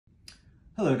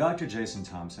Hello, Dr. Jason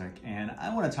Tomsic, and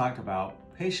I want to talk about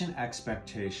patient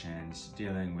expectations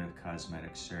dealing with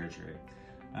cosmetic surgery.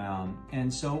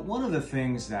 And so one of the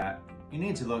things that you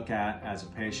need to look at as a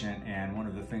patient, and one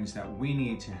of the things that we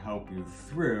need to help you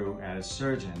through as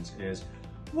surgeons, is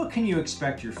what can you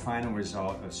expect your final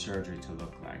result of surgery to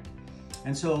look like?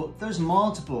 And so there's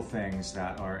multiple things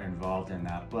that are involved in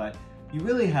that, but you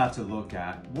really have to look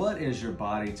at what is your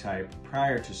body type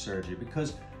prior to surgery,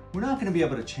 because we're not going to be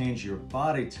able to change your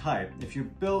body type. If you're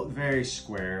built very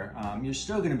square, you're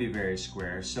still going to be very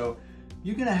square. So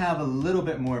you're going to have a little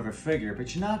bit more of a figure,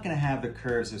 but you're not going to have the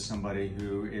curves of somebody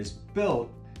who is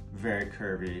built very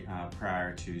curvy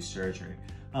prior to surgery.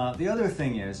 The other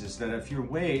thing is that if your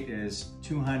weight is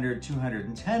 200,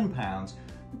 210 pounds,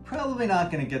 you're probably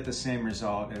not going to get the same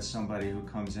result as somebody who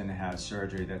comes in to have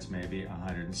surgery that's maybe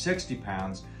 160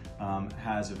 pounds,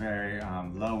 has a very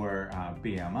lower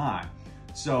BMI.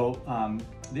 So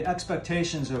the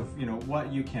expectations of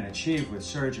what you can achieve with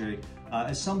surgery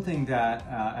is something that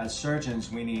as surgeons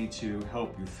we need to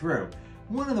help you through.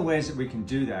 One of the ways that we can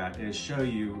do that is show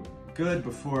you good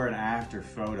before and after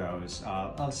photos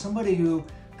of somebody who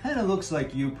kind of looks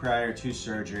like you prior to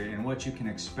surgery, and what you can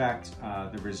expect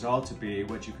the result to be,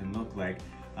 what you can look like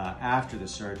after the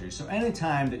surgery. So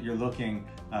anytime that you're looking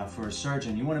for a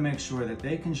surgeon, you want to make sure that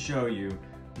they can show you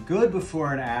good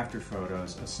before and after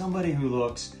photos of somebody who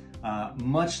looks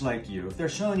much like you. If they're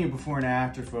showing you before and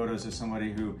after photos of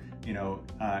somebody who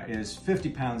is 50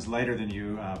 pounds lighter than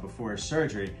you before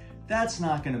surgery, that's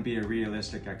not going to be a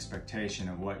realistic expectation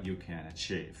of what you can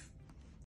achieve.